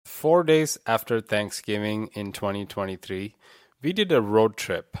4 days after Thanksgiving in 2023, we did a road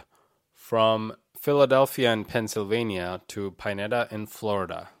trip from Philadelphia in Pennsylvania to Pineda in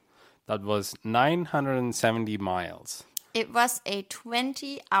Florida. That was 970 miles. It was a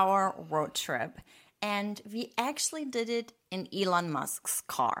 20-hour road trip, and we actually did it in Elon Musk's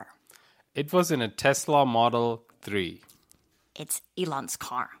car. It was in a Tesla Model 3. It's Elon's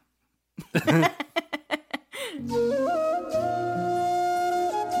car.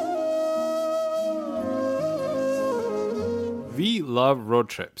 We love road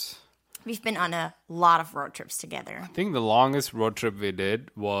trips. We've been on a lot of road trips together. I think the longest road trip we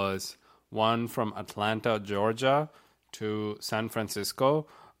did was one from Atlanta, Georgia to San Francisco.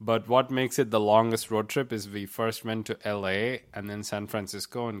 But what makes it the longest road trip is we first went to LA and then San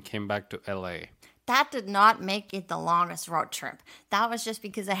Francisco and came back to LA. That did not make it the longest road trip. That was just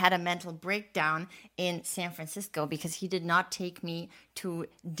because I had a mental breakdown in San Francisco because he did not take me to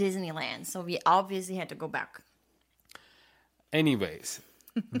Disneyland. So we obviously had to go back. Anyways,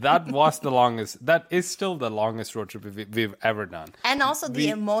 that was the longest. That is still the longest road trip we've ever done. And also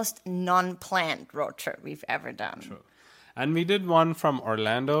the most non-planned road trip we've ever done. True. And we did one from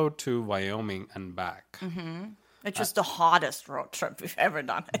Orlando to Wyoming and back. Mm-hmm. Which was the hottest road trip we've ever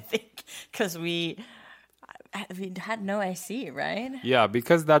done, I think. Because we had no AC, right? Yeah,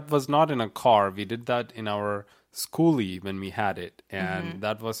 because that was not in a car. We did that in our schoolie when we had it. And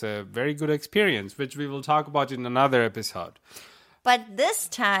that was a very good experience, which we will talk about in another episode. But this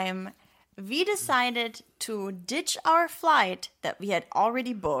time, we decided to ditch our flight that we had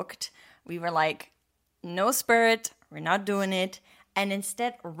already booked. We were like, no Spirit, we're not doing it. And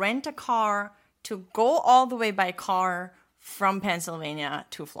instead rent a car to go all the way by car from Pennsylvania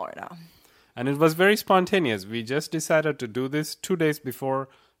to Florida. And it was very spontaneous. We just decided to do this 2 days before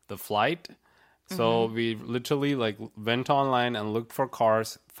the flight. So we literally went online and looked for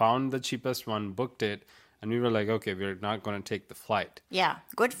cars, found the cheapest one, booked it, and we were like, okay, we're not going to take the flight. Yeah,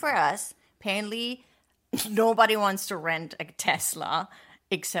 good for us. Apparently, nobody wants to rent a Tesla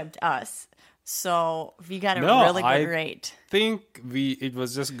except us. So we got a really good rate. I think it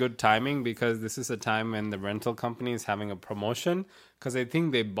was just good timing because this is a time when the rental company is having a promotion because I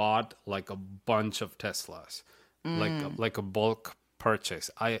think they bought like a bunch of Teslas, like a bulk purchase.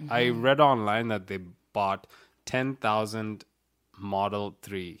 I read online that they bought 10,000 Model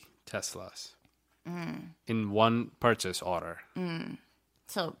 3 Teslas in one purchase order.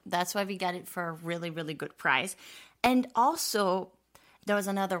 So that's why we got it for a really, really good price. And also, there was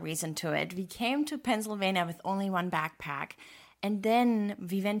another reason to it. We came to Pennsylvania with only one backpack, and then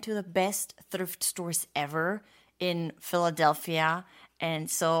we went to the best thrift stores ever in Philadelphia. And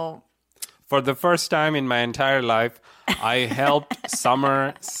so, for the first time in my entire life, I helped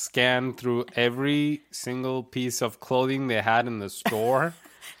Summer scan through every single piece of clothing they had in the store.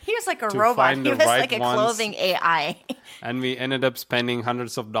 He was like a robot. He was like a clothing AI. And we ended up spending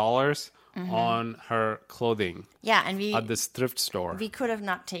hundreds of dollars on her clothing. Yeah, and at this thrift store. We could have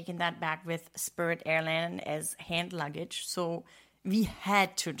not taken that back with Spirit Airlines as hand luggage, so we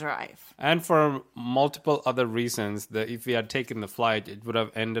had to drive. And for multiple other reasons, if we had taken the flight, it would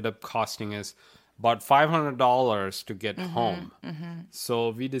have ended up costing us about $500 to get home.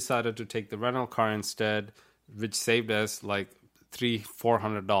 So we decided to take the rental car instead, which saved us like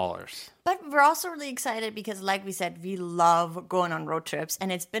 $300-400. But we're also really excited because, like we said, we love going on road trips. And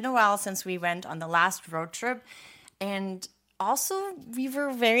it's been a while since we went on the last road trip. And also, we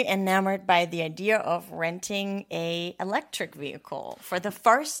were very enamored by the idea of renting an electric vehicle for the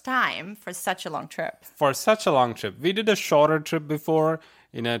first time for such a long trip. For such a long trip. We did a shorter trip before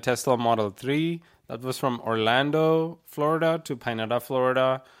in a Tesla Model 3. That was from Orlando, Florida to Pineda,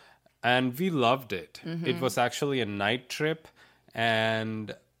 Florida. And we loved it. It was actually a night trip.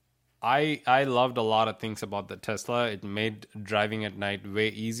 And I loved a lot of things about the Tesla. It made driving at night way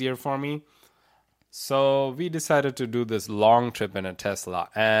easier for me. So we decided to do this long trip in a Tesla.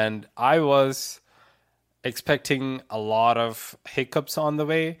 And I was expecting a lot of hiccups on the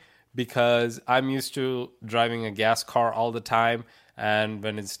way because I'm used to driving a gas car all the time. And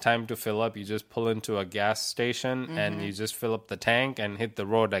when it's time to fill up, you just pull into a gas station and you just fill up the tank and hit the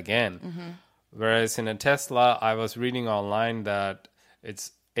road again. Whereas in a Tesla, I was reading online that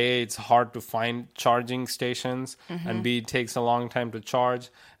it's hard to find charging stations, and B, it takes a long time to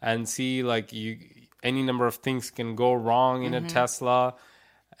charge, and C, any number of things can go wrong in a Tesla.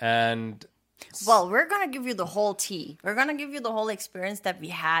 And well, we're going to give you the whole tea. We're going to give you the whole experience that we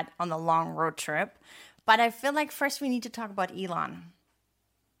had on the long road trip. But I feel like first we need to talk about Elon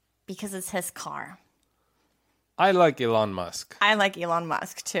because it's his car. I like Elon Musk. I like Elon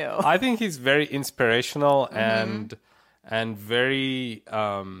Musk too. I think he's very inspirational and and very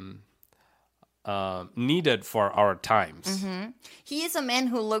needed for our times. He is a man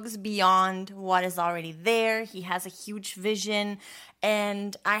who looks beyond what is already there. He has a huge vision.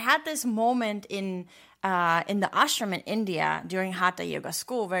 And I had this moment in the ashram in India during Hatha Yoga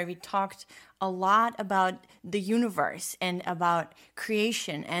school where we talked a lot about the universe and about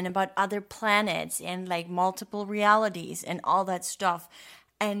creation and about other planets and like multiple realities and all that stuff.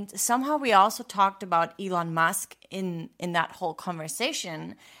 And somehow we also talked about Elon Musk in that whole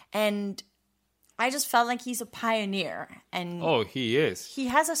conversation. And I just felt like he's a pioneer, and Oh, he is. he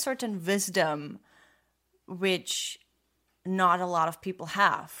has a certain wisdom which not a lot of people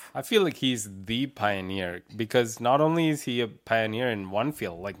have. I feel like he's the pioneer because not only is he a pioneer in one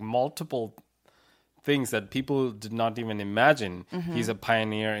field, like multiple things that people did not even imagine, he's a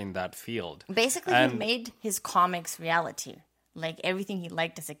pioneer in that field. Basically, And- he made his comics reality, like everything he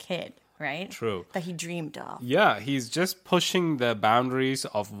liked as a kid, right? True. That he dreamed of. Yeah, he's just pushing the boundaries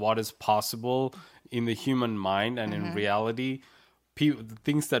of what is possible in the human mind and in reality.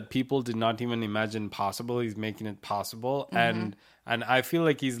 Things that people did not even imagine possible, he's making it possible. And I feel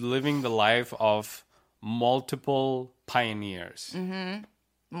like he's living the life of multiple pioneers.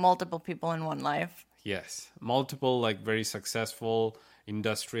 Multiple people in one life. Yes, multiple like very successful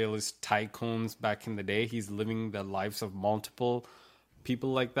industrialist tycoons back in the day. He's living the lives of multiple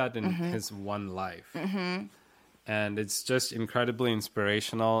people like that in his one life. And it's just incredibly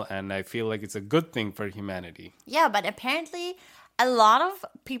inspirational, and I feel like it's a good thing for humanity. Yeah, but apparently a lot of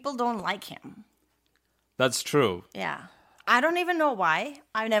people don't like him. That's true. Yeah. I don't even know why.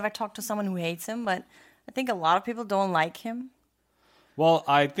 I've never talked to someone who hates him, but I think a lot of people don't like him. Well,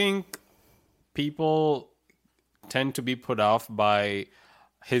 I think people tend to be put off by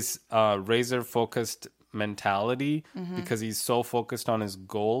his razor-focused mentality because he's so focused on his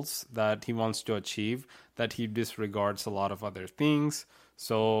goals that he wants to achieve that he disregards a lot of other things.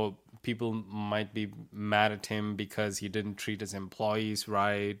 So people might be mad at him because he didn't treat his employees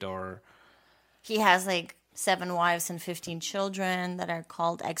right, or He has like 7 wives and 15 children that are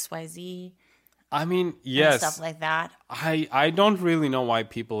called XYZ I mean, and yes, stuff like that. I don't really know why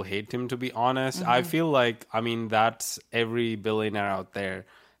people hate him, to be honest. I feel like, I mean, that's every billionaire out there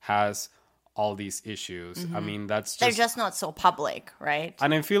has all these issues. I mean, that's They're just, just not so public, right?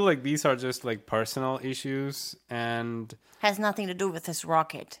 and I feel like these are just like personal issues. And Has nothing to do with his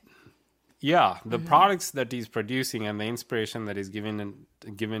rocket. yeah, the products that he's producing and the inspiration that he's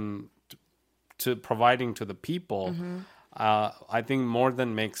given to providing to the people, I think more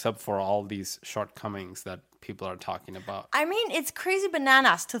than makes up for all these shortcomings that people are talking about. I mean, it's crazy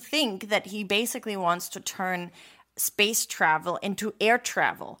bananas to think that he basically wants to turn space travel into air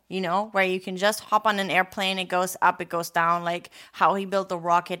travel, you know, where you can just hop on an airplane, it goes up, it goes down, like how he built a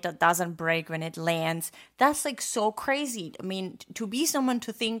rocket that doesn't break when it lands. That's like so crazy. I mean, to be someone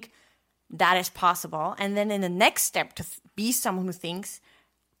to think that is possible, and then in the next step to be someone who thinks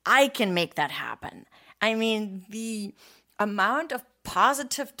I can make that happen. I mean, the amount of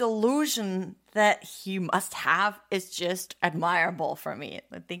positive delusion that he must have is just admirable for me.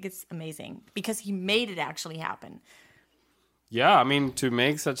 I think it's amazing because he made it actually happen. Yeah, I mean, to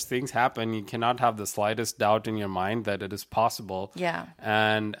make such things happen, you cannot have the slightest doubt in your mind that it is possible. Yeah.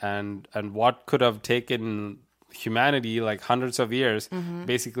 And what could have taken humanity like hundreds of years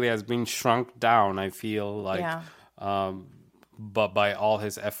basically has been shrunk down, I feel like, Yeah. but by all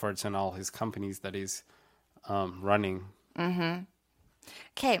his efforts and all his companies that he's running.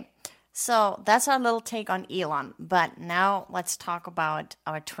 Okay, so that's our little take on Elon. But now let's talk about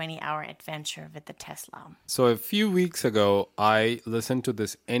our 20-hour adventure with the Tesla. So a few weeks ago, I listened to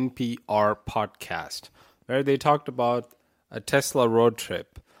this NPR podcast where they talked about a Tesla road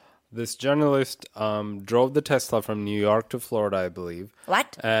trip. This journalist drove the Tesla from New York to Florida, I believe.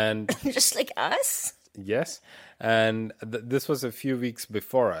 What? And Just like us? yes, and this was a few weeks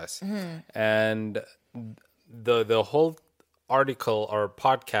before us. And the whole article or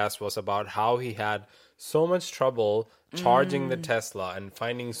podcast was about how he had so much trouble charging the Tesla and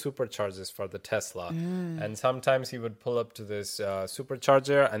finding superchargers for the Tesla. And sometimes he would pull up to this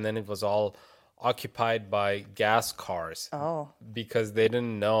supercharger and then it was all occupied by gas cars. Oh. Because they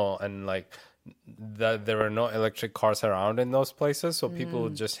didn't know, and like that there were no electric cars around in those places, so people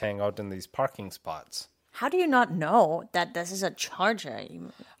would just hang out in these parking spots. How do you not know that this is a charger?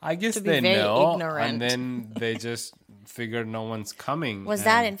 I guess To be they very know, ignorant. and then they just figured no one's coming. Was and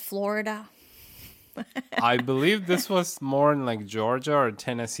that in Florida? I believe this was more in like Georgia or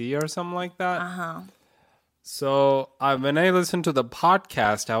Tennessee or something like that. So when I listened to the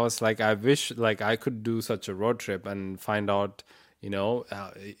podcast, I was like, I wish like I could do such a road trip and find out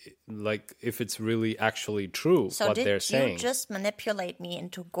like if it's really actually true So what they're did you saying. just manipulate me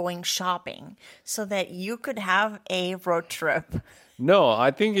into going shopping so that you could have a road trip? No,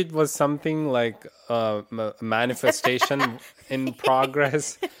 I think it was something like manifestation in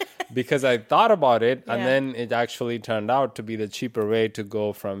progress because I thought about it and Yeah. then it actually turned out to be the cheaper way to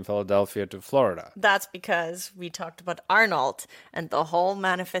go from Philadelphia to Florida. That's because we talked about Arnold and the whole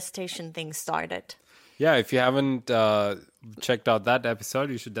manifestation thing started. Yeah, if you haven't checked out that episode,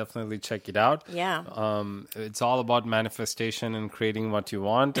 you should definitely check it out. Yeah. It's all about manifestation and creating what you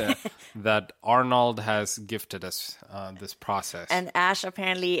want that Arnold has gifted us this process. And Ash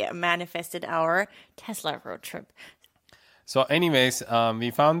apparently manifested our Tesla road trip. So anyways,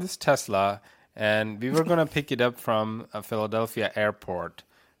 we found this Tesla and we were going to pick it up from Philadelphia airport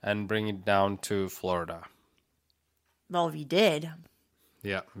and bring it down to Florida. Well, we did.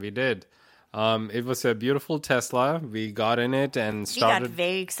 Yeah, we did. It was a beautiful Tesla. We got in it and We started. got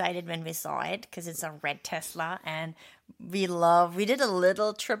very excited when we saw it because it's a red Tesla and we did a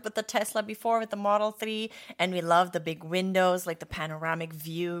little trip with the Tesla before with the Model 3 and we love the big windows, like the panoramic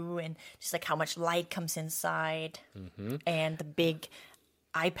view and just like how much light comes inside and the big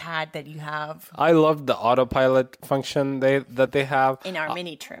iPad that you have I loved the autopilot function that they have. in our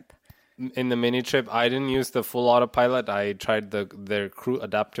mini trip. In the mini trip, I didn't use the full autopilot. I tried their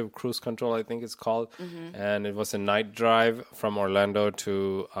adaptive cruise control, I think it's called, and it was a night drive from Orlando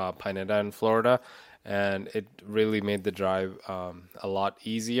to Pineda in Florida, and it really made the drive a lot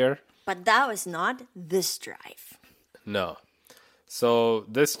easier. But that was not this drive. No. So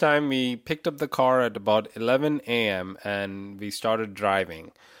this time we picked up the car at about 11 a.m. and we started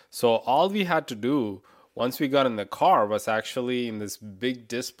driving. So all we had to do once we got in the car was actually in this big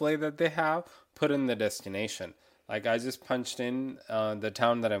display that they have, put in the destination. Like I just punched in the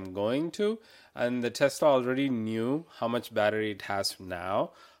town that I'm going to, and the Tesla already knew how much battery it has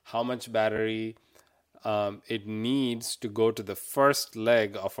now, how much battery it needs to go to the first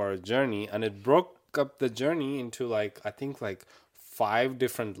leg of our journey, and it broke up the journey into I think 5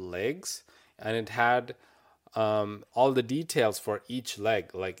 different legs, and it had all the details for each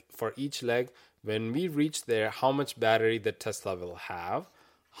leg. Like for each leg, when we reach there, how much battery the Tesla will have,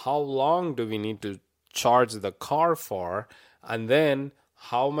 how long do we need to charge the car for, and then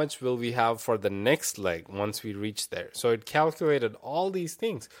how much will we have for the next leg once we reach there. So it calculated all these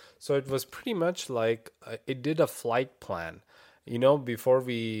things. So it was pretty much like it did a flight plan. Before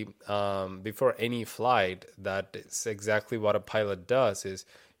any flight, that is exactly what a pilot does, is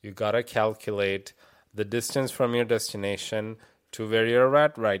you got to calculate the distance from your destination to where you're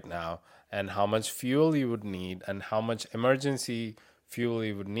at right now, and how much fuel you would need, and how much emergency fuel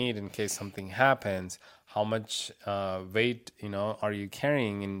you would need in case something happens, how much weight are you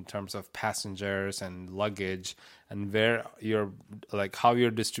carrying in terms of passengers and luggage, and where you're how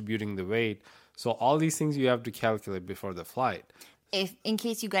you're distributing the weight. So all these things you have to calculate before the flight. If in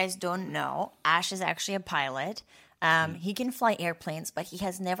case you guys don't know, Ash is actually a pilot. He can fly airplanes, but he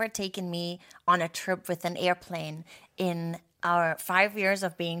has never taken me on a trip with an airplane in our 5 years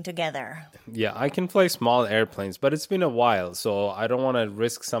of being together. Yeah, I can fly small airplanes, but it's been a while, so I don't want to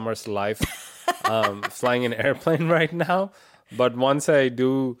risk Summer's life flying an airplane right now. But once I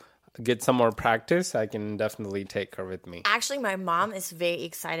do get some more practice, I can definitely take her with me. Actually, my mom is very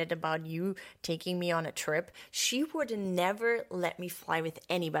excited about you taking me on a trip. She would never let me fly with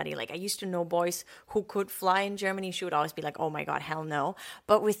anybody. Like, I used to know boys who could fly in Germany. She would always be like, oh my God, hell no.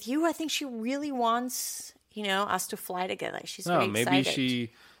 But with you, I think she really wants, us to fly together. She's very maybe excited.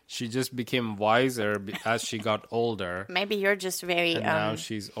 she just became wiser as she got older. Maybe you're just very... And now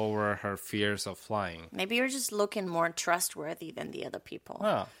she's over her fears of flying. Maybe you're just looking more trustworthy than the other people.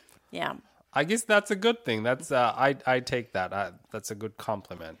 Oh. Yeah. I guess that's a good thing. That's I take that. That's a good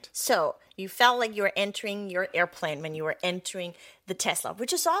compliment. So you felt like you were entering your airplane when you were entering the Tesla,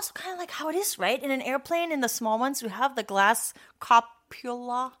 which is also kind of like how it is, right? In an airplane, in the small ones, you have the glass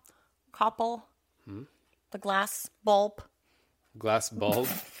coupole, the glass bulb. Glass bulb.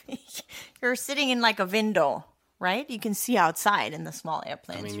 You're sitting in like a window, right? You can see outside in the small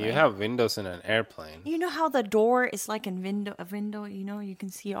airplanes. I mean, right? you have windows in an airplane. You know how the door is like a window, you can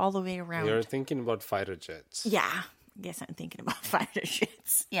see all the way around. You're thinking about fighter jets. Yeah, I guess I'm thinking about fighter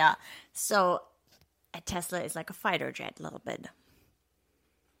jets. Yeah, so a Tesla is like a fighter jet a little bit.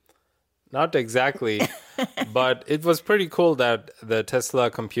 Not exactly, but it was pretty cool that the Tesla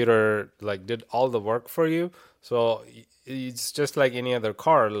computer did all the work for you. So it's just like any other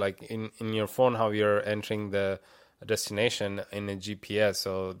car, like in your phone, how you're entering the destination in a GPS.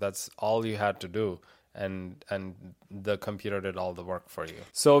 So that's all you had to do. and the computer did all the work for you.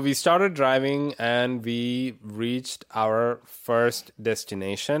 So we started driving and we reached our first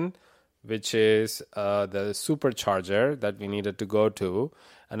destination, which is the supercharger that we needed to go to.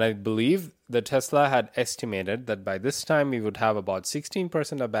 And I believe the Tesla had estimated that by this time we would have about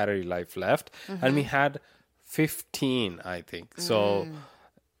 16% of battery life left. And we had 15, I think. So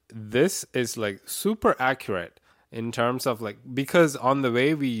this is like super accurate in terms of like, because on the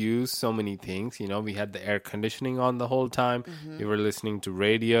way we use so many things, we had the air conditioning on the whole time. We were listening to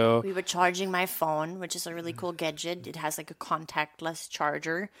radio. We were charging my phone, which is a really cool gadget. It has like a contactless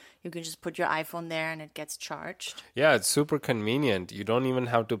charger. You can just put your iPhone there and it gets charged. Yeah, it's super convenient. You don't even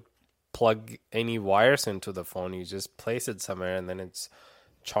have to plug any wires into the phone. You just place it somewhere and then it's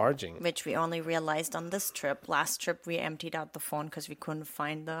charging. Which we only realized on this trip. Last trip we emptied out the phone because we couldn't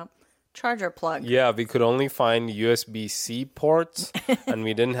find the charger plug. Yeah, we could only find USB-C ports and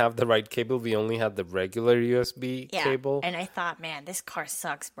we didn't have the right cable. We only had the regular USB cable. And I thought, man, this car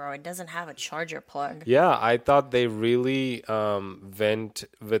sucks, bro. It doesn't have a charger plug. Yeah, I thought they really went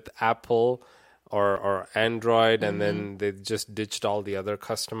with Apple or Android and then they just ditched all the other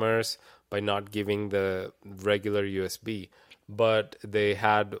customers by not giving the regular USB. But they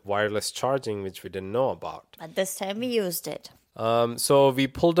had wireless charging, which we didn't know about. But this time we used it. So we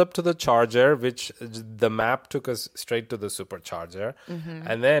pulled up to the charger, which the map took us straight to the supercharger.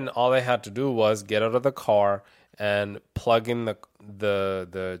 And then all I had to do was get out of the car and plug in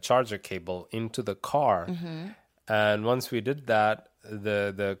the charger cable into the car. And once we did that,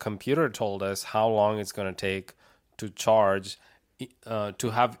 the computer told us how long it's going to take to charge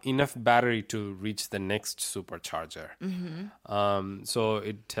to have enough battery to reach the next supercharger. So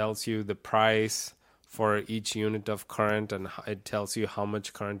it tells you the price for each unit of current, and it tells you how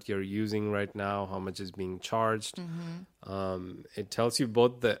much current you're using right now, how much is being charged. It tells you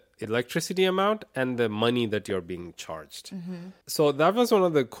both the electricity amount and the money that you're being charged. So that was one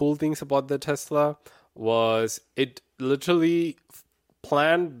of the cool things about the Tesla, was it literally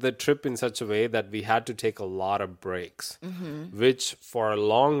planned the trip in such a way that we had to take a lot of breaks, which for a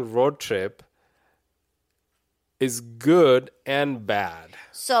long road trip is good and bad.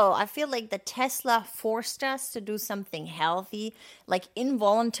 So I feel like the Tesla forced us to do something healthy. Like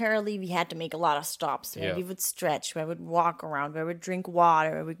involuntarily, we had to make a lot of stops where we would stretch, where we would walk around, where we would drink water,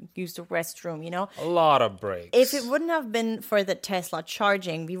 where we would use the restroom, A lot of breaks. If it wouldn't have been for the Tesla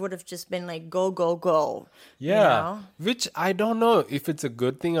charging, we would have just been like, go, go, go. Yeah, which I don't know if it's a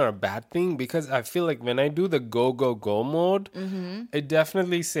good thing or a bad thing, because I feel like when I do the go, go, go mode, it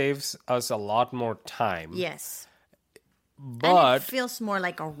definitely saves us a lot more time. Yes. But and it feels more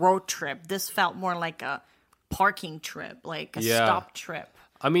like a road trip. This felt more like a parking trip, like a stop trip.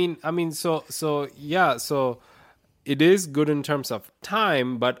 So it is good in terms of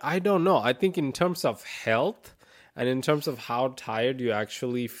time, but I don't know. I think in terms of health and in terms of how tired you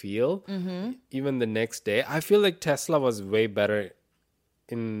actually feel, even the next day, I feel like Tesla was way better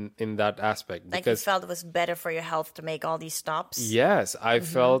in that aspect. Like you felt it was better for your health to make all these stops? Yes, I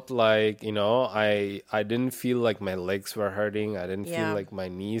felt like, I didn't feel like my legs were hurting. I didn't feel like my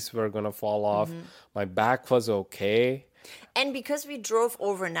knees were going to fall off. My back was okay. And because we drove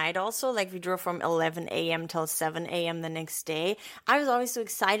overnight also, like we drove from 11 a.m. till 7 a.m. the next day, I was always so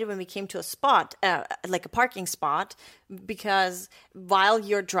excited when we came to a spot, like a parking spot, because while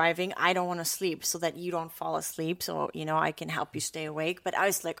you're driving, I don't want to sleep so that you don't fall asleep. So, I can help you stay awake. But I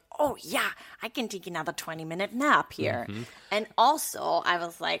was like, oh, yeah, I can take another 20-minute nap here. And also I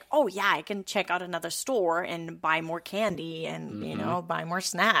was like, oh, yeah, I can check out another store and buy more candy and, buy more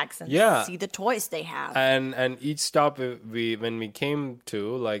snacks and see the toys they have. And each stop, when we came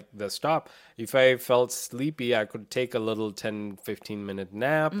to like the stop, if I felt sleepy, I could take a little 10-15 minute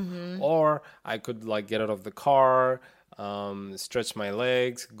nap, or I could like get out of the car, stretch my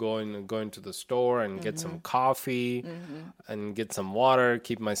legs, go into the store and get some coffee and get some water,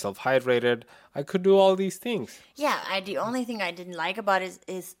 keep myself hydrated. I could do all these things. Yeah, the only thing I didn't like about it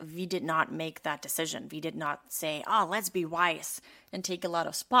is we did not make that decision. We did not say, oh, let's be wise and take a lot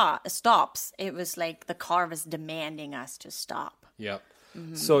of stops. It was like the car was demanding us to stop. Yeah.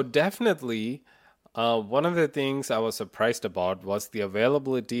 So definitely, one of the things I was surprised about was the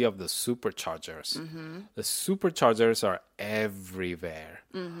availability of the superchargers. The superchargers are everywhere.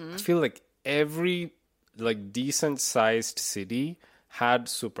 I feel like every decent sized city had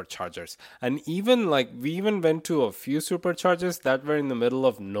superchargers, and even we went to a few superchargers that were in the middle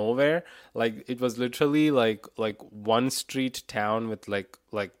of nowhere. Like it was literally like one street town with like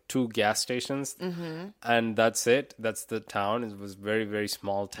two gas stations, and that's it. That's the town. It was very, very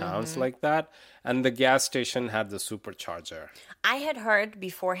small towns like that, and the gas station had the supercharger. I had heard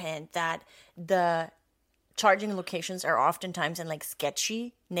beforehand that the charging locations are oftentimes in like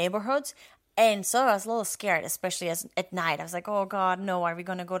sketchy neighborhoods. And so I was a little scared, especially as at night. I was like, oh God, no, are we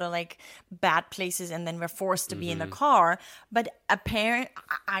going to go to like bad places and then we're forced to be in the car? But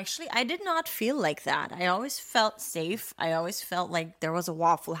actually, I did not feel like that. I always felt safe. I always felt like there was a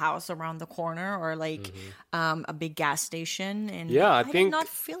Waffle House around the corner or like a big gas station. And Yeah, I did think not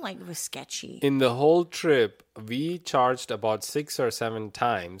feel like it was sketchy. in the whole trip, we charged about 6 or 7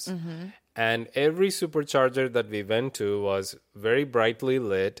 times. And every supercharger that we went to was very brightly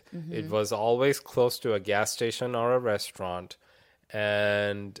lit. It was always close to a gas station or a restaurant.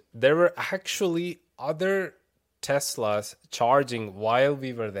 And there were actually other Teslas charging while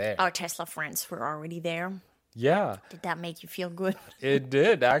we were there. Our Tesla friends were already there. Yeah, Did that make you feel good? it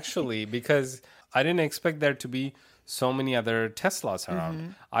did actually, because I didn't expect there to be so many other Teslas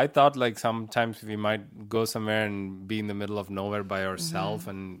around. I thought like sometimes we might go somewhere and be in the middle of nowhere by ourselves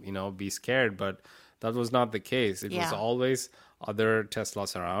and, you know, be scared, but that was not the case. It was Yeah. always other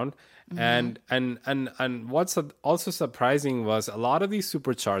Teslas around. And what's also surprising was a lot of these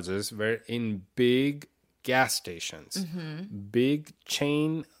superchargers were in big gas stations, big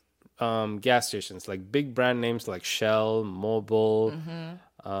chain gas stations, like big brand names like Shell, Mobil,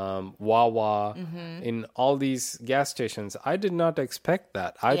 Wawa, in all these gas stations. I did not expect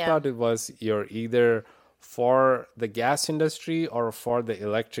that. I Yeah. thought it was you're either for the gas industry or for the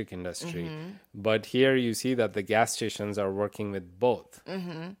electric industry. But here you see that the gas stations are working with both.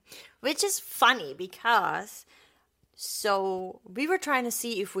 Which is funny because so we were trying to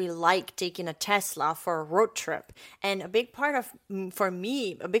see if we like taking a Tesla for a road trip. And a big part of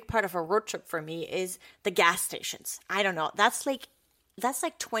a road trip for me is the gas stations. I don't know. That's like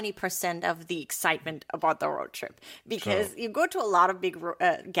 20% of the excitement about the road trip, because you go to a lot of big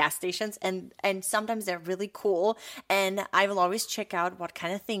gas stations and sometimes they're really cool, and I will always check out what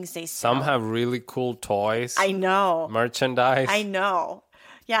kind of things they sell. Some have really cool toys, I know. merchandise. I know.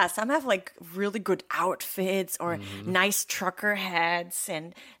 Yeah, some have like really good outfits or nice trucker heads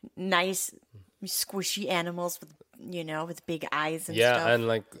and nice squishy animals with big eyes and Yeah, stuff. and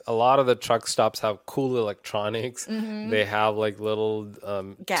like a lot of the truck stops have cool electronics. They have like little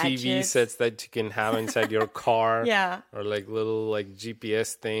TV Gadgets. sets that you can have inside your car. Yeah. Or like little like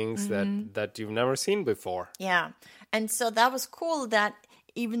GPS things that you've never seen before. Yeah. And so that was cool that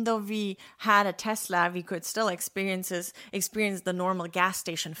even though we had a Tesla, we could still experience the normal gas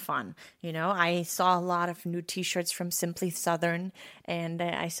station fun. You know, I saw a lot of new T-shirts from Simply Southern, and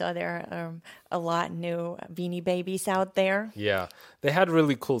I saw there are a lot new Beanie Babies out there. Yeah, they had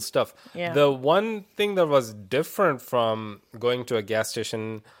really cool stuff. Yeah. The one thing that was different from going to a gas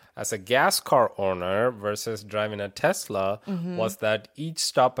station as a gas car owner versus driving a Tesla was that each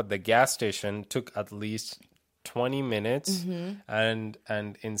stop at the gas station took at least 20 minutes, and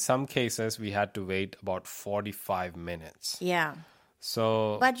in some cases we had to wait about 45 minutes. Yeah.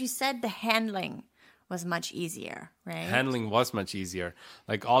 So But you said the handling was much easier, right? handling was much easier.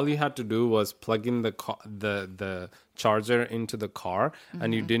 Like all you had to do was plug in the charger into the car,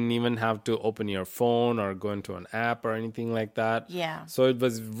 and you didn't even have to open your phone or go into an app or anything like that. Yeah. So it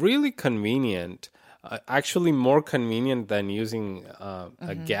was really convenient. Actually more convenient than using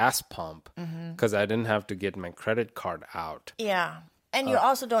a gas pump, because I didn't have to get my credit card out. Yeah. And you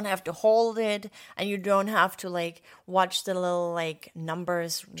also don't have to hold it, and you don't have to like watch the little like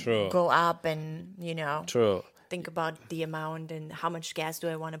numbers True. go up and, True. think about the amount and how much gas do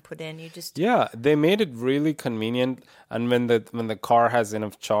I want to put in. You just Yeah, they made it really convenient, and when the car has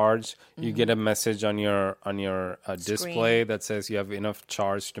enough charge, you get a message on your display that says you have enough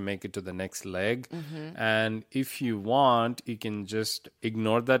charge to make it to the next leg. And if you want, you can just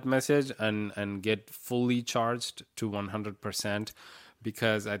ignore that message and get fully charged to 100%.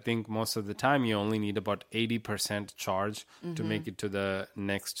 Because I think most of the time you only need about 80% charge to make it to the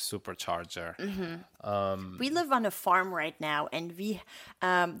next supercharger. we live on a farm right now, and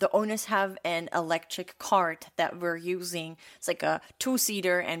the owners have an electric cart that we're using. It's like a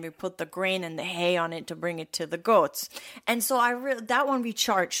 2-seater, and we put the grain and the hay on it to bring it to the goats. And so that one we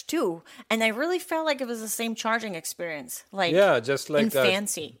charged too, and I really felt like it was the same charging experience, like Yeah, just like in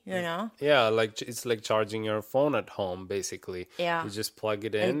fancy, Yeah, like it's like charging your phone at home, basically. Yeah. You just plug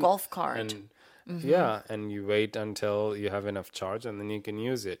it in. golf cart. And, Yeah, and you wait until you have enough charge, and then you can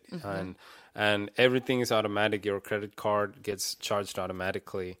use it. And everything is automatic. Your credit card gets charged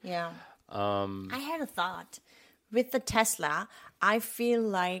automatically. Yeah. I had a thought. With the Tesla, I feel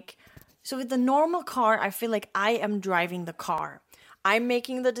like, so with the normal car, I feel like I am driving the car. I'm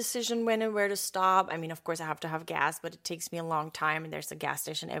making the decision when and where to stop. I mean, of course, I have to have gas, but it takes me a long time, and there's a gas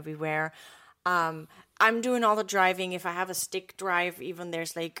station everywhere. I'm doing all the driving. If I have a stick drive, even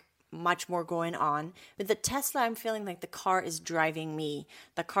there's like much more going on. With the Tesla, I'm feeling like the car is driving me.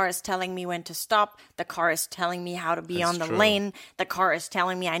 The car is telling me when to stop. The car is telling me how to be on the true. lane. The car is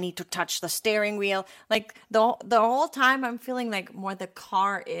telling me I need to touch the steering wheel. Like the whole time, I'm feeling like more the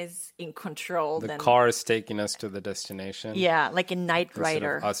car is in control The than car is taking us to the destination. yeah, like in Knight Instead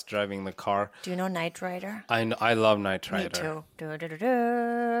Rider. of us driving the car. Do you know Knight Rider? I love Knight Rider. Me too.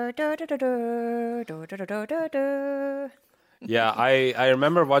 Do-do-do-do, do-do-do-do, do-do-do-do-do. Yeah, I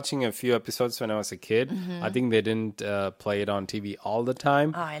remember watching a few episodes when I was a kid. Mm-hmm. I think they didn't play it on TV all the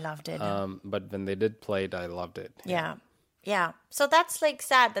time. Oh, I loved it. But when they did play it, I loved it. Yeah. Yeah. So that's like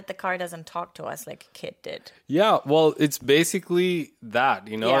sad that the car doesn't talk to us like a kid did. Yeah, well, it's basically that,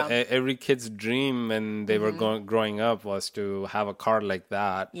 you know, Yeah. Mm-hmm. every kid's dream when they were growing up was to have a car like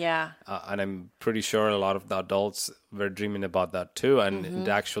that. Yeah. And I'm pretty sure a lot of the adults were dreaming about that too, and it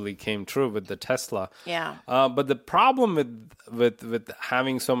actually came true with the Tesla. Yeah. But the problem with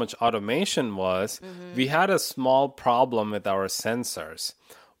having so much automation was we had a small problem with our sensors.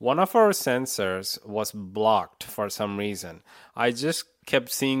 One of our sensors was blocked for some reason. I just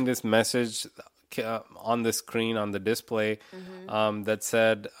kept seeing this message on the screen, on the display, that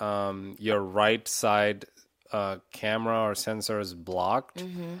said your right side camera or sensor is blocked.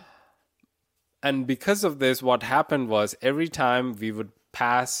 And because of this, what happened was every time we would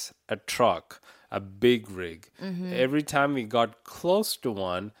pass a truck, a big rig, every time we got close to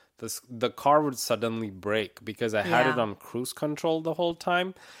one, the car would suddenly brake because I had Yeah. it on cruise control the whole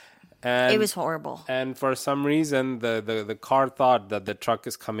time. And It was horrible. And for some reason, the car thought that the truck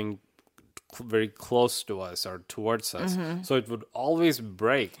is coming very close to us or towards us. So it would always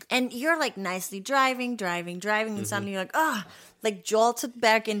brake. And you're like nicely driving, and suddenly you're like, like jolted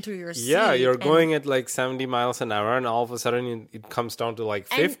back into your seat. Yeah, you're and- going at like 70 miles an hour, and all of a sudden it comes down to like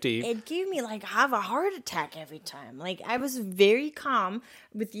 50. And it gave me like have a heart attack every time. Like I was very calm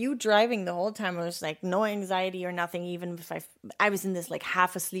with you driving the whole time. I was like no anxiety or nothing. Even if I was in this like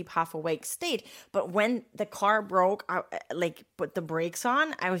half asleep, half awake state. But when the car broke, I like put the brakes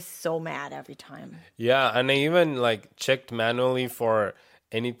on. I was so mad every time. Yeah, and I even like checked manually for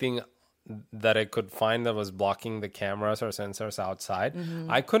anything that I could find that was blocking the cameras or sensors outside.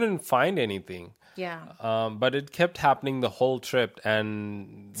 I couldn't find anything. Yeah. But it kept happening the whole trip.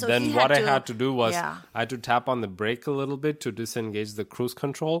 And So then he what had I to- had to do was yeah. I had to tap on the brake a little bit to disengage the cruise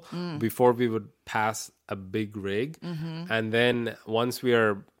control before we would pass a big rig. And then once we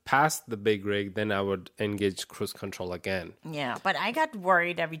are past the big rig, then I would engage cruise control again. Yeah. But I got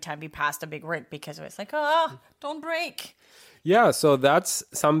worried every time we passed a big rig because it was like, oh, don't brake. Yeah, so that's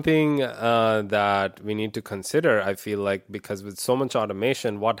something that we need to consider, I feel like, because with so much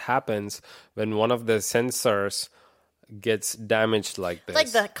automation, what happens when one of the sensors gets damaged like this?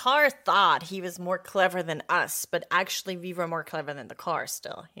 Like the car thought he was more clever than us, but actually we were more clever than the car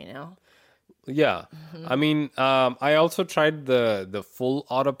still, you know? Yeah. I mean, I also tried the full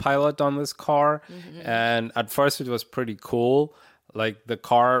autopilot on this car, and at first it was pretty cool. Like the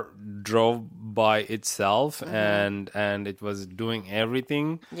car drove by itself and it was doing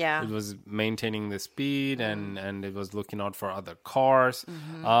everything. Yeah. It was maintaining the speed and it was looking out for other cars.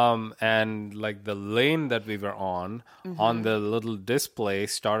 And like the lane that we were on the little display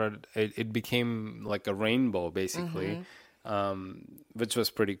it became like a rainbow basically. Which was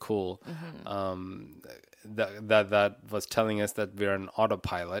pretty cool. That was telling us that we're an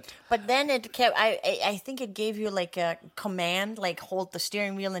autopilot. But then it kept, I think it gave you like a command, like hold the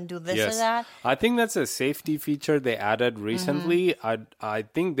steering wheel and do this or that. I think that's a safety feature they added recently. I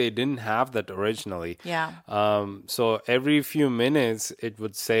think they didn't have that originally. Yeah. So every few minutes it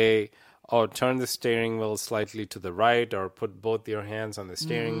would say, oh, turn the steering wheel slightly to the right or put both your hands on the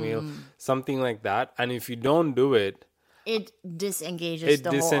steering wheel, something like that. And if you don't do it, It disengages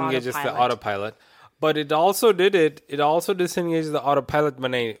the disengages whole the autopilot. But it also disengaged the autopilot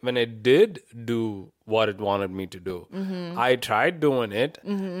when I did do what it wanted me to do. I tried doing it,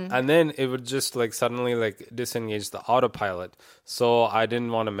 and then it would just like suddenly like disengage the autopilot. So I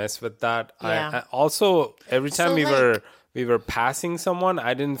didn't want to mess with that. Yeah. I also every time So, we were passing someone,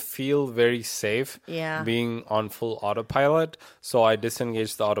 I didn't feel very safe Yeah. being on full autopilot. So I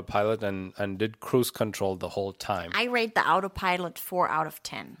disengaged the autopilot and did cruise control the whole time. I rate the autopilot 4 out of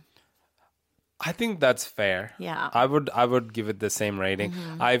 10. I think that's fair. Yeah. I would give it the same rating.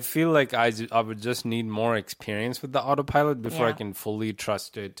 I feel like I would just need more experience with the autopilot before I Yeah. can fully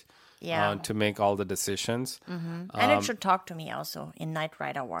trust it Yeah. to make all the decisions. And it should talk to me also in Knight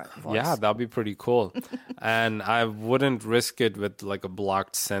Rider voice. Yeah, that'd be pretty cool. And I wouldn't risk it with like a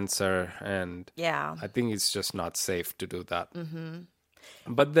blocked sensor, and Yeah. I think it's just not safe to do that.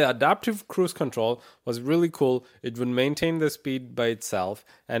 But the adaptive cruise control was really cool. It would maintain the speed by itself.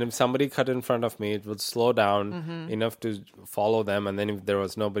 And if somebody cut in front of me, it would slow down enough to follow them. And then if there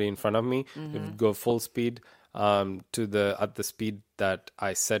was nobody in front of me, it would go full speed at the speed that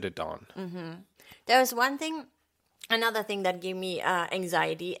I set it on. There was another thing that gave me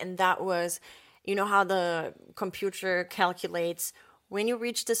anxiety, and that was, you know how the computer calculates when you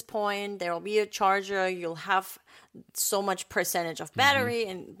reach this point, there will be a charger, you'll have so much percentage of battery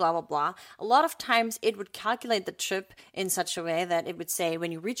and blah, blah, blah. A lot of times it would calculate the trip in such a way that it would say,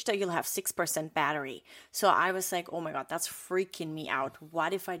 when you reach there, you'll have 6% battery. So I was like, oh my God, that's freaking me out.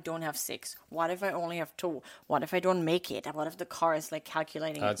 What if I don't have 6? What if I only have 2? What if I don't make it? What if the car is like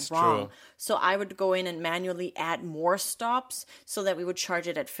calculating it wrong? True. So I would go in and manually add more stops so that we would charge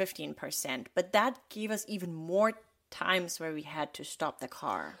it at 15%. But that gave us even more times where we had to stop the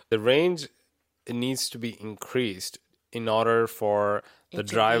car. The range, it needs to be increased in order for the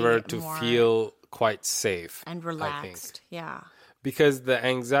driver to feel quite safe and relaxed. Yeah. Because the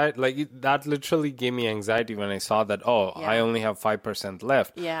anxiety, that literally gave me anxiety when I saw that, I only have 5%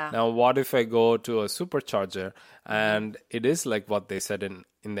 left. Yeah. Now, what if I go to a supercharger and it is like what they said in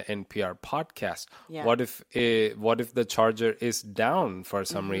the NPR podcast? Yeah. What if the charger is down for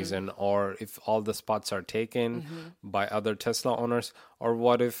some reason, or if all the spots are taken by other Tesla owners, or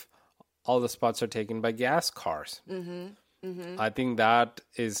what if all the spots are taken by gas cars? I think that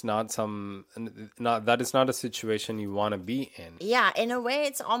is not a situation you want to be in. Yeah, in a way,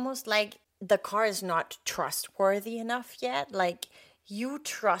 it's almost like the car is not trustworthy enough yet. Like, you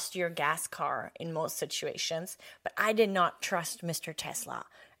trust your gas car in most situations, but I did not trust Mr. Tesla.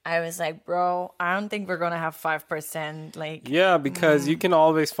 I was like, bro, I don't think we're going to have 5%. Yeah, because you can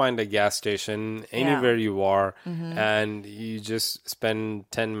always find a gas station anywhere you are, and you just spend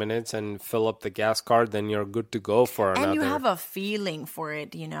 10 minutes and fill up the gas card, then you're good to go for another. And you have a feeling for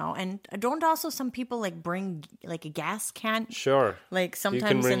it, And don't also some people bring a gas can? Sure. Sometimes you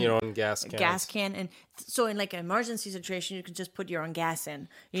can bring your own gas can. Gas can, and so in an emergency situation, you can just put your own gas in,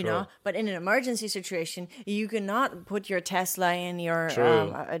 you know. But in an emergency situation, you cannot put your Tesla in your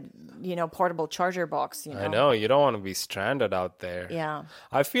portable charger box. I know, you don't want to be stranded out there. Yeah,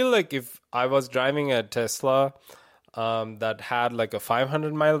 I feel like if I was driving a Tesla that had a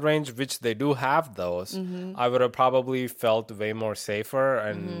 500-mile range, which they do have those, I would have probably felt way more safer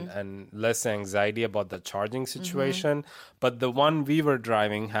and less anxiety about the charging situation. But the one we were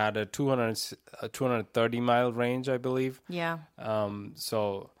driving had a 230-mile range, I believe. Yeah.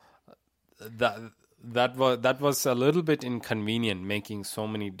 So that was a little bit inconvenient, making so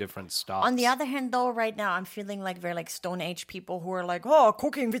many different stops. On the other hand, though, right now I'm feeling like we're like Stone Age people who are like, oh,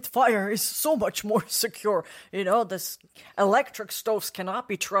 cooking with fire is so much more secure. This electric stoves cannot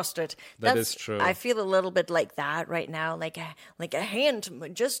be trusted. That is true. I feel a little bit like that right now, like a hand.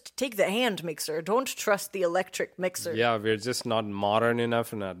 Just take the hand mixer. Don't trust the electric mixer. Yeah, we're just not modern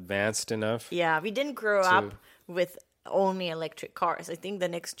enough and advanced enough. Yeah, we didn't grow up with only electric cars. I think the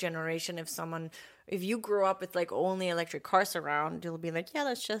next generation, if you grew up with only electric cars around, you'll be like, yeah,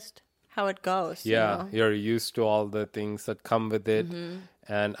 that's just how it goes. Yeah, you're used to all the things that come with it.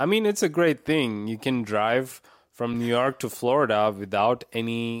 And I mean, it's a great thing. You can drive from New York to Florida without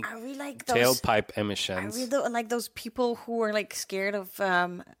any tailpipe emissions. Are we like those people who are scared of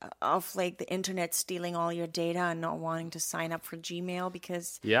the internet stealing all your data and not wanting to sign up for Gmail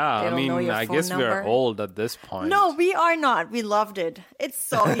because they don't know your I phone guess number? we're old at this point. No, we are not. We loved it. It's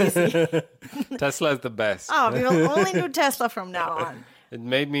so easy. Tesla is the best. Oh, we will only do Tesla from now on. It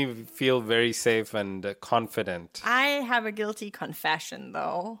made me feel very safe and confident. I have a guilty confession,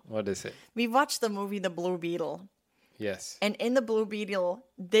 though. What is it? We watched the movie The Blue Beetle. Yes. And in The Blue Beetle,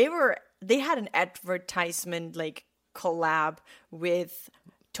 they had an advertisement collab with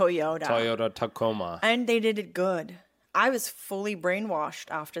Toyota. Toyota Tacoma. And they did it good. I was fully brainwashed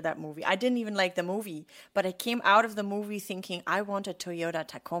after that movie. I didn't even like the movie, but I came out of the movie thinking I want a Toyota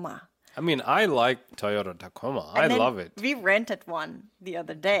Tacoma. I mean, I like Toyota Tacoma. I love it. We rented one the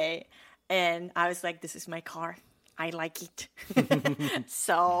other day, and I was like, this is my car. I like it.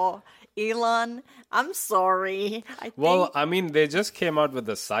 So, Elon, I'm sorry. I mean, they just came out with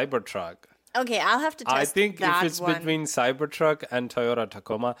the Cybertruck. Okay, I'll have to test that. I think if it's one. between Cybertruck and Toyota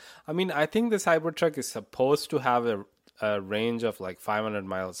Tacoma, I mean, I think the Cybertruck is supposed to have a range of 500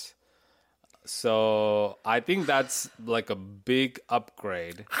 miles. So I think that's a big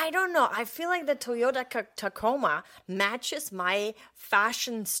upgrade. I don't know. I feel like the Toyota Tacoma matches my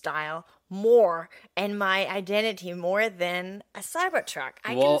fashion style more and my identity more than a Cybertruck.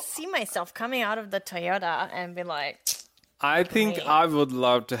 I can see myself coming out of the Toyota and be like, I think Great. I would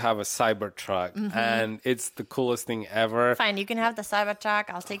love to have a Cybertruck, and it's the coolest thing ever. Fine, you can have the Cybertruck.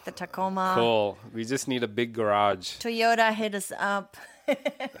 I'll take the Tacoma. Cool. We just need a big garage. Toyota, hit us up.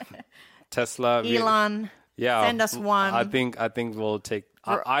 Tesla. Elon, Yeah. send us one. I think we'll take.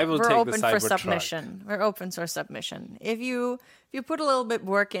 I will we're take open the for Cybertruck. submission. We're open for submission. If you put a little bit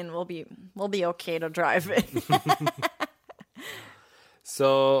work in, we'll be okay to drive it.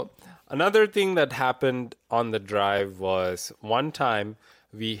 So another thing that happened on the drive was one time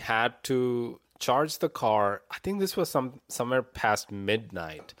we had to charge the car. I think this was somewhere past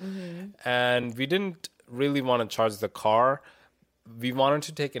midnight, and we didn't really want to charge the car. We wanted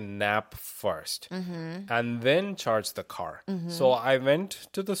to take a nap first and then charge the car. So I went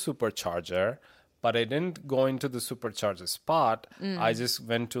to the supercharger, but I didn't go into the supercharger spot. I just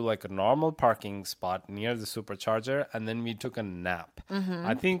went to like a normal parking spot near the supercharger, and then we took a nap.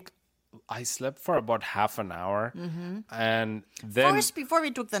 I think I slept for about half an hour. And then First, before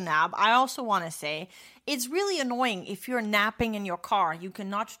we took the nap, I also want to say it's really annoying if you're napping in your car. You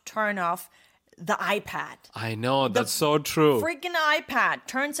cannot turn off the iPad. I know, that's so true. Freaking iPad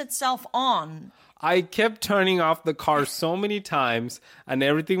turns itself on. I kept turning off the car so many times, and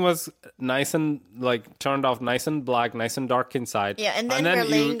everything was nice and like turned off, nice and black, nice and dark inside. Yeah, and then you're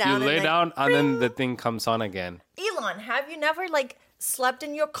laying down You and lay then- down, and then the thing comes on again. Elon, have you never like slept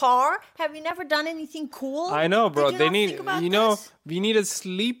in your car? Have you never done anything cool? I know, bro. Did you They not need, think about you know, this? we need a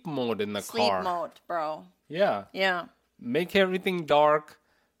sleep mode in the Sleep car. mode, bro. Yeah, Yeah. make everything dark.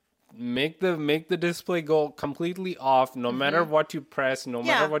 Make the display go completely off, no matter what you press, no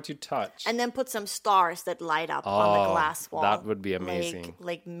matter what you touch. And then put some stars that light up on the glass wall. that would be amazing.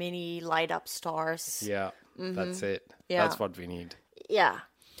 Like mini light up stars. Yeah, that's it. Yeah. That's what we need. Yeah.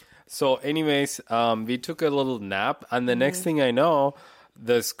 So, anyways, we took a little nap, and the next thing I know,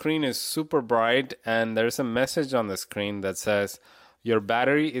 the screen is super bright, and there's a message on the screen that says, "Your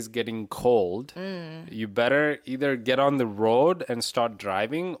battery is getting cold. You better either get on the road and start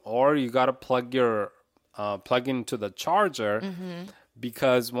driving, or you gotta plug into the charger,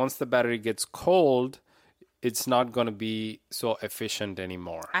 because once the battery gets cold, it's not gonna be so efficient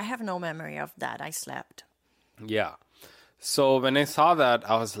anymore." I have no memory of that. I slept. Yeah. So when I saw that,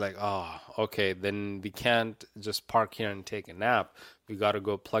 I was like, oh, okay, then we can't just park here and take a nap. We got to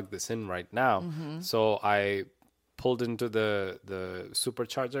go plug this in right now. So I pulled into the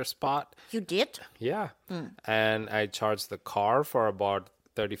supercharger spot. You did? Yeah. And I charged the car for about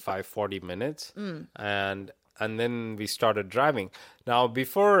 35-40 minutes. And then we started driving. Now,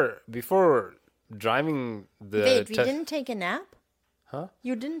 before driving Wait, we didn't take a nap? Huh?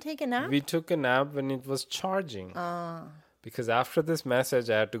 You didn't take a nap? We took a nap when it was charging. Because after this message,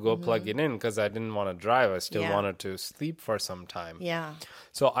 I had to go plug it in because I didn't want to drive. I still Yeah. wanted to sleep for some time. Yeah.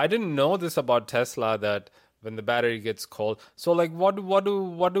 So I didn't know this about Tesla, that when the battery gets cold. So like, what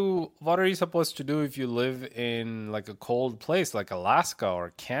are you supposed to do if you live in like a cold place like Alaska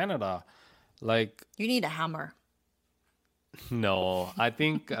or Canada? Like, You need a hammer. no, I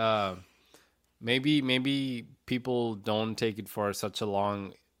think maybe people don't take it for such a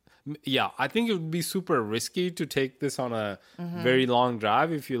long. Yeah, I think it would be super risky to take this on a very long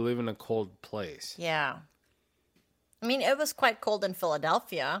drive if you live in a cold place. Yeah. I mean, it was quite cold in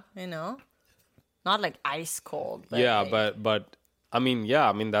Philadelphia, you know? Not like ice cold. But Yeah, like- but I mean,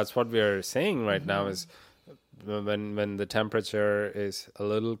 that's what we're saying right now is when the temperature is a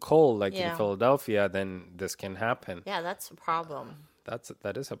little cold, like in Yeah. Philadelphia, then this can happen. Yeah, that's a problem.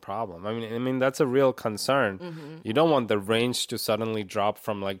 That is a problem. I mean that's a real concern. You don't want the range to suddenly drop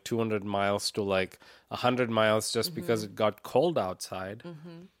from like 200 miles to like 100 miles just because it got cold outside.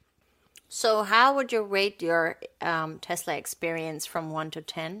 So how would you rate your Tesla experience from 1 to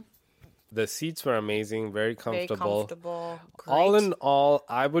 10? The seats were amazing, very Very comfortable. comfortable. All great. in all,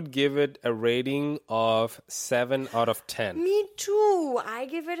 I would give it a rating of 7 out of 10. Me too. I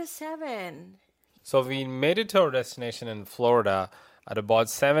give it a 7. So we made it to our destination in Florida at about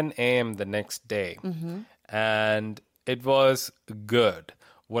 7 a.m. the next day. And it was good.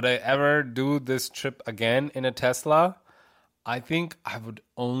 Would I ever do this trip again in a Tesla? I think I would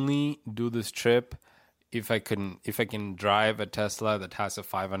only do this trip if I can drive a Tesla that has a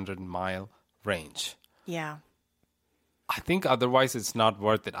 500-mile range. Yeah. I think otherwise it's not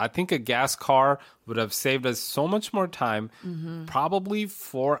worth it. I think a gas car would have saved us so much more time. Probably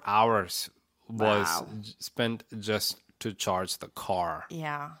 4 hours was Wow. spent just to charge the car.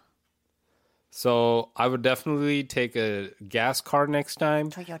 Yeah. So I would definitely take a gas car next time,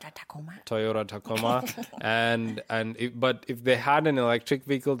 Toyota Tacoma. Toyota Tacoma, but if they had an electric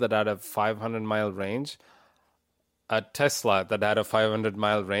vehicle that had a 500-mile range, a Tesla that had a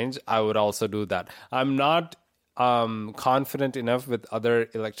 500-mile range, I would also do that. I'm not confident enough with other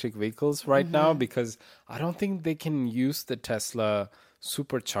electric vehicles right now because I don't think they can use the Tesla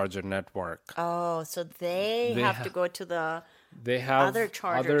supercharger network. Oh, so they have to go to the They have other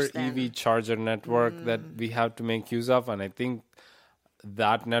chargers EV charger network that we have to make use of, and I think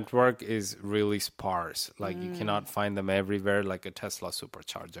that network is really sparse. Like you cannot find them everywhere like a Tesla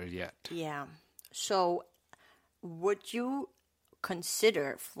supercharger yet. Yeah. So would you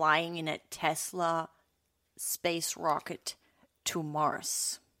consider flying in a Tesla space rocket to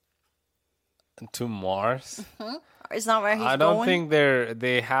Mars? To Mars? Is that where he's going? I don't think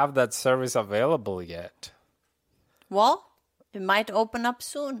they have that service available yet. Well, it might open up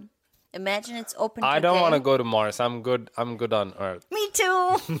soon. Imagine it's open today. I don't want to go to Mars. I'm good on Earth. Me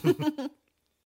too.